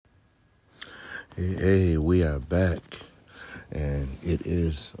Hey, we are back, and it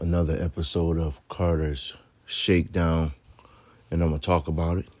is another episode of Carter's Shakedown, and I'm gonna talk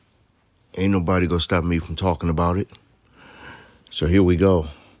about it. Ain't nobody gonna stop me from talking about it. So here we go.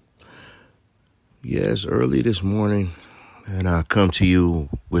 Yes, early this morning, and I come to you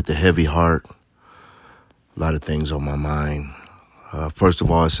with a heavy heart. A lot of things on my mind. First of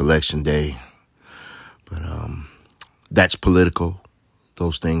all, it's election day, but that's political.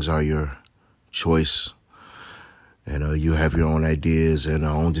 Those things are your choice. And you have your own ideas and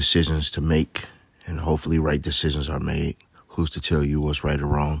own decisions to make. And hopefully right decisions are made. Who's to tell you what's right or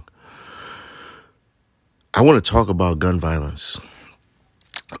wrong? I want to talk about gun violence.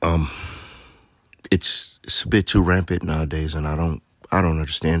 It's a bit too rampant nowadays, and I don't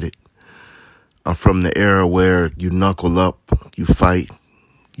understand it. I'm from the era where you knuckle up, you fight,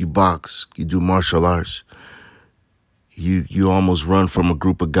 you box, you do martial arts. You almost run from a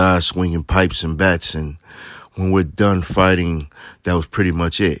group of guys swinging pipes and bats, and when we're done fighting, that was pretty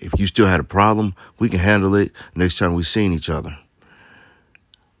much it. If you still had a problem, we can handle it next time we seen each other.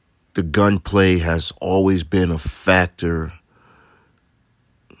 The gunplay has always been a factor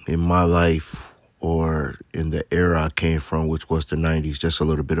in my life or in the era I came from, which was the 90s. Just a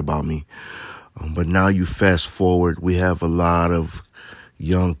little bit about me. But now you fast forward, we have a lot of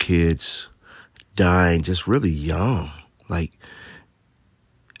young kids dying just really young, like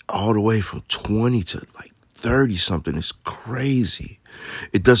all the way from 20 to like 30 something. Is crazy.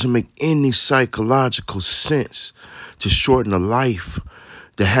 It doesn't make any psychological sense to shorten a life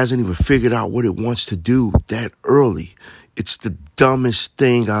that hasn't even figured out what it wants to do that early. It's the dumbest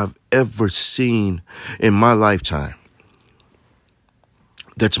thing I've ever seen in my lifetime.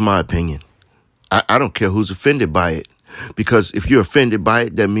 That's my opinion. I don't care who's offended by it, because if you're offended by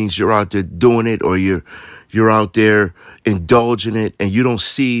it, that means you're out there doing it, or you're out there indulging it, and you don't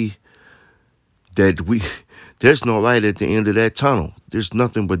see that there's no light at the end of that tunnel. There's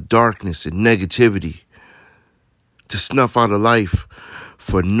nothing but darkness and negativity to snuff out of life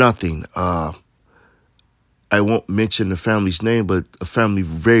for nothing. I won't mention the family's name, but a family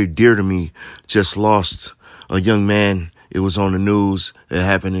very dear to me just lost a young man. It was on the news. It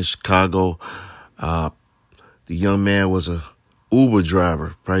happened in Chicago. The young man was a Uber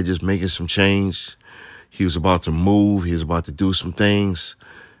driver, probably just making some change. He was about to move. He was about to do some things.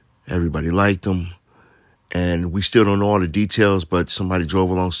 Everybody liked him. And we still don't know all the details, but somebody drove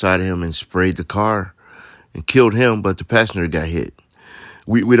alongside of him and sprayed the car and killed him, but the passenger got hit.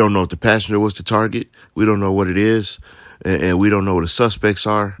 We don't know if the passenger was the target. We don't know what it is, and we don't know what the suspects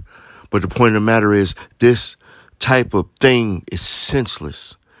are. But the point of the matter is, this type of thing is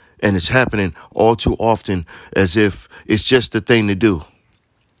senseless, and it's happening all too often as if it's just the thing to do.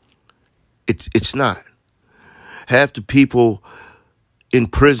 It's not. Half the people in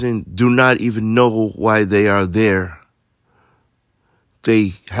prison do not even know why they are there.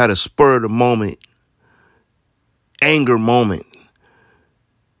 They had a spur of the moment, anger moment,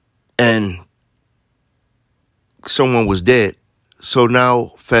 and someone was dead. So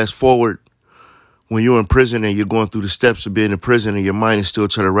now, fast forward, when you're in prison and you're going through the steps of being in prison and your mind is still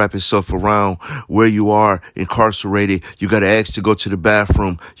trying to wrap itself around where you are incarcerated, you got to ask to go to the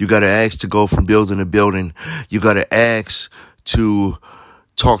bathroom. You got to ask to go from building to building. You got to ask to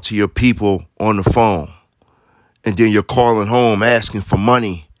talk to your people on the phone. And then you're calling home asking for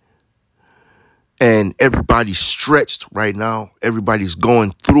money. And everybody's stretched right now. Everybody's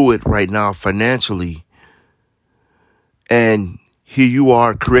going through it right now financially. And here you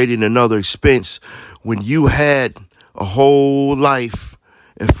are creating another expense when you had a whole life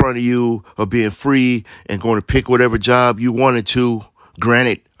in front of you of being free and going to pick whatever job you wanted to.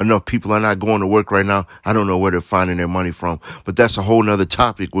 Granted, enough people are not going to work right now. I don't know where they're finding their money from, but that's a whole nother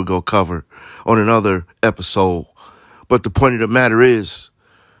topic we'll go cover on another episode. But the point of the matter is,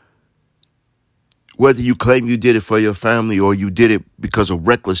 whether you claim you did it for your family or you did it because of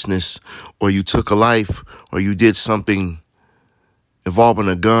recklessness or you took a life or you did something involving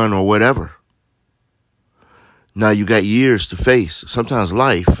a gun or whatever, now you got years to face, sometimes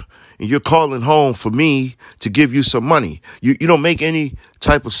life, and you're calling home for me to give you some money. You don't make any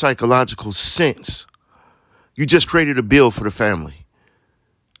type of psychological sense. You just created a bill for the family.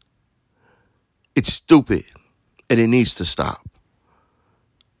 It's stupid, and it needs to stop.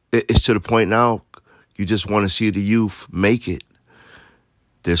 It's to the point now, you just want to see the youth make it.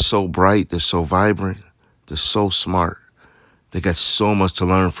 They're so bright, they're so vibrant, they're so smart. They got so much to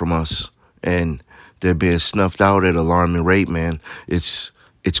learn from us, and they're being snuffed out at alarming rate, man. It's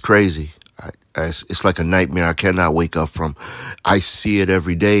crazy. It's like a nightmare I cannot wake up from. I see it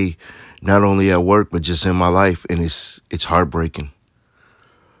every day, not only at work, but just in my life, and it's heartbreaking.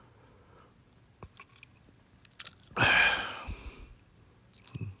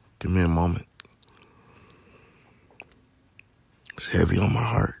 Give me a moment. It's heavy on my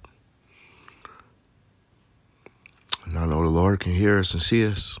heart. And I know the Lord can hear us and see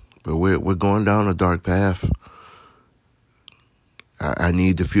us, but we're going down a dark path. I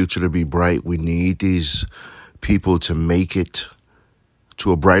need the future to be bright. We need these people to make it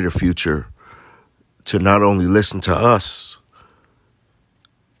to a brighter future, to not only listen to us,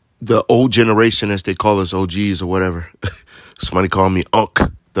 the old generation, as they call us, OGs or whatever. Somebody called me Unk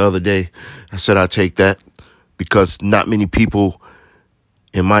the other day. I said I'll take that because not many people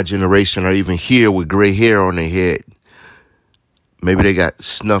in my generation are even here with gray hair on their head. Maybe they got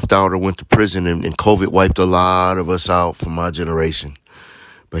snuffed out or went to prison, and COVID wiped a lot of us out from my generation.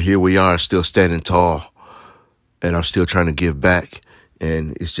 But here we are, still standing tall, and I'm still trying to give back.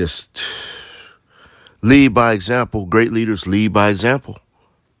 And it's just lead by example. Great leaders lead by example.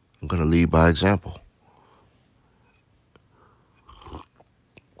 I'm going to lead by example.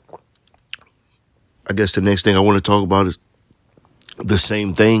 I guess the next thing I want to talk about is the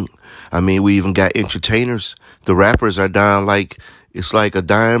same thing. I mean, we even got entertainers. The rappers are dying like it's like a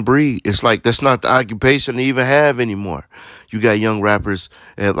dying breed. It's like that's not the occupation they even have anymore. You got young rappers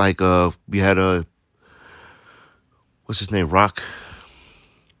at like we had what's his name, Rock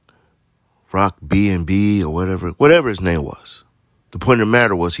B&B or whatever his name was. The point of the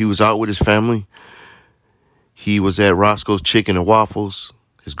matter was he was out with his family. He was at Roscoe's Chicken and Waffles.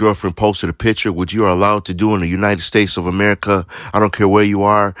 His girlfriend posted a picture, which you are allowed to do in the United States of America. I don't care where you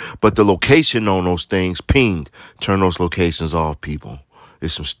are, but the location on those things pinged. Turn those locations off, people.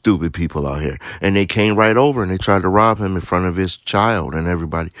 There's some stupid people out here. And they came right over and they tried to rob him in front of his child and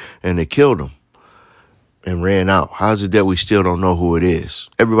everybody. And they killed him and ran out. How is it that we still don't know who it is?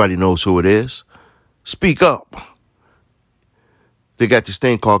 Everybody knows who it is. Speak up. They got this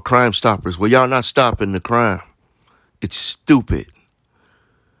thing called Crime Stoppers. Well, y'all not stopping the crime. It's stupid.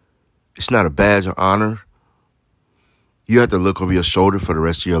 It's not a badge of honor. You have to look over your shoulder for the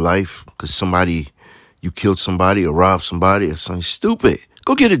rest of your life because you killed somebody or robbed somebody or something stupid.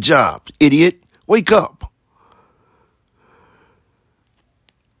 Go get a job, idiot. Wake up.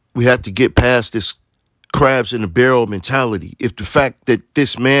 We have to get past this crabs in the barrel mentality. If the fact that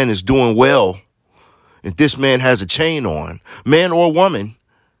this man is doing well and this man has a chain on, man or woman,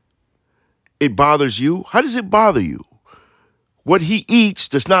 it bothers you. How does it bother you? What he eats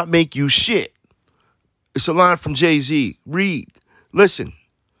does not make you shit. It's a line from Jay-Z. Read. Listen.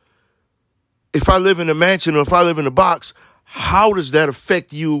 If I live in a mansion or if I live in a box, how does that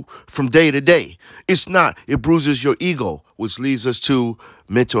affect you from day to day? It's not. It bruises your ego, which leads us to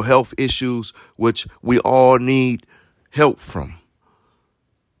mental health issues, which we all need help from.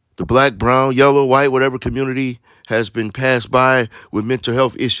 The black, brown, yellow, white, whatever community has been passed by with mental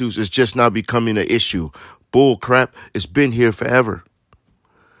health issues is just now becoming an issue. Bull crap. It's been here forever.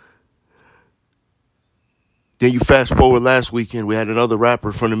 Then you fast forward last weekend, we had another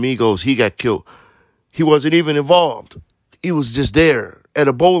rapper from the Migos. He got killed. He wasn't even involved. He was just there at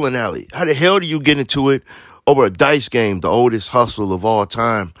a bowling alley. How the hell do you get into it over a dice game, the oldest hustle of all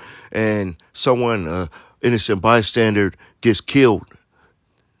time, and someone, innocent bystander, gets killed?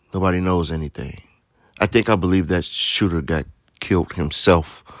 Nobody knows anything. I believe that shooter got killed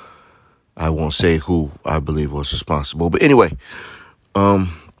himself. I won't say who I believe was responsible. But anyway,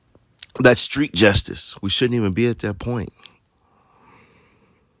 that's street justice. We shouldn't even be at that point.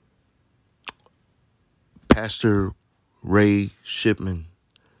 Pastor Ray Shipman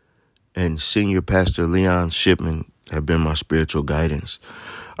and Senior Pastor Leon Shipman have been my spiritual guidance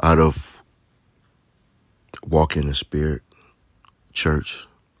out of Walk in the Spirit Church.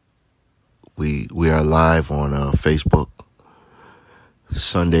 We are live on Facebook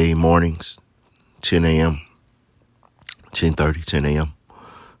Sunday mornings, 10 a.m., 10:30, 10 a.m.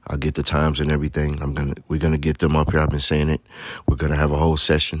 I'll get the times and everything. We're gonna get them up here. I've been saying it. We're gonna have a whole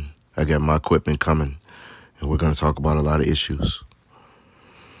session. I got my equipment coming, and we're gonna talk about a lot of issues.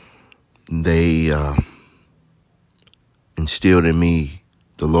 They instilled in me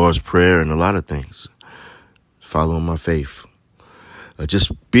the Lord's Prayer and a lot of things. Following my faith,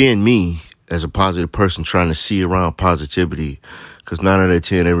 just being me as a positive person, trying to see around positivity. Because 9 out of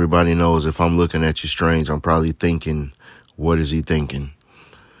 10, everybody knows if I'm looking at you strange, I'm probably thinking, what is he thinking?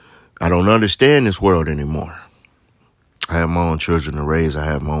 I don't understand this world anymore. I have my own children to raise. I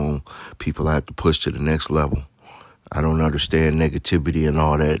have my own people I have to push to the next level. I don't understand negativity and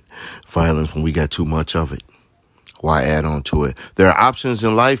all that violence when we got too much of it. Why add on to it? There are options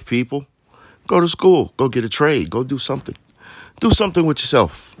in life, people. Go to school. Go get a trade. Go do something. Do something with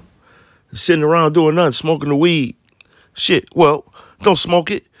yourself. Sitting around doing nothing, smoking the weed. Shit, well, don't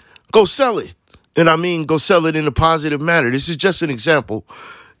smoke it. Go sell it. And I mean, go sell it in a positive manner. This is just an example.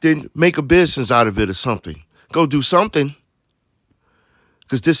 then make a business out of it or something. Go do something.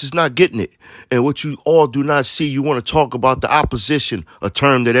 Because this is not getting it. And what you all do not see, you want to talk about the opposition, a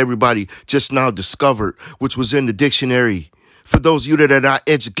term that everybody just now discovered, which was in the dictionary. For those of you that are not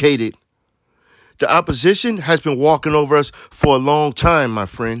educated, the opposition has been walking over us for a long time, my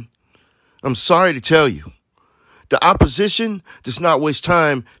friend. I'm sorry to tell you. The opposition does not waste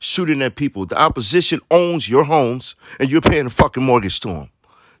time shooting at people. The opposition owns your homes and you're paying a fucking mortgage to them.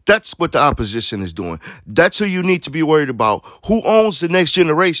 That's what the opposition is doing. That's who you need to be worried about. Who owns the next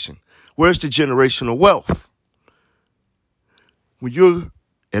generation? Where's the generational wealth? When you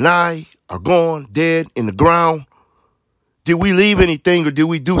and I are gone, dead, in the ground, did we leave anything or did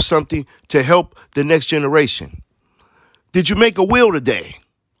we do something to help the next generation? Did you make a will today?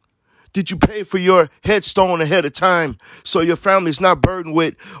 Did you pay for your headstone ahead of time so your family's not burdened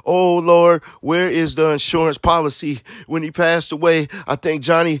with, oh, Lord, where is the insurance policy? When he passed away, I think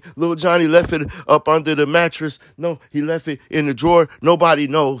little Johnny left it up under the mattress. No, he left it in the drawer. Nobody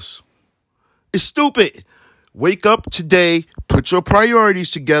knows. It's stupid. Wake up today, put your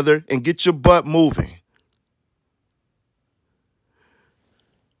priorities together, and get your butt moving.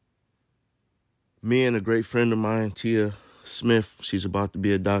 Me and a great friend of mine, Tia Smith, she's about to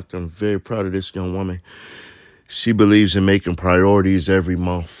be a doctor. I'm very proud of this young woman. She believes in making priorities every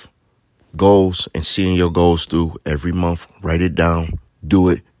month, goals, and seeing your goals through every month. Write it down, do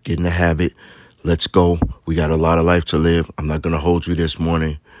it, get in the habit. Let's go. We got a lot of life to live. I'm not going to hold you this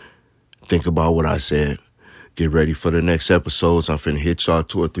morning. Think about what I said. Get ready for the next episodes. I'm finna hit y'all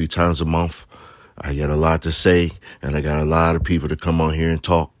 2 or 3 times a month. I got a lot to say, and I got a lot of people to come on here and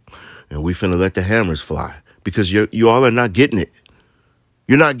talk. And we finna let the hammers fly. Because you all are not getting it.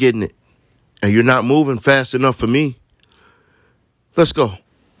 You're not getting it. And you're not moving fast enough for me. Let's go.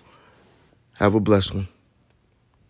 Have a blessed one.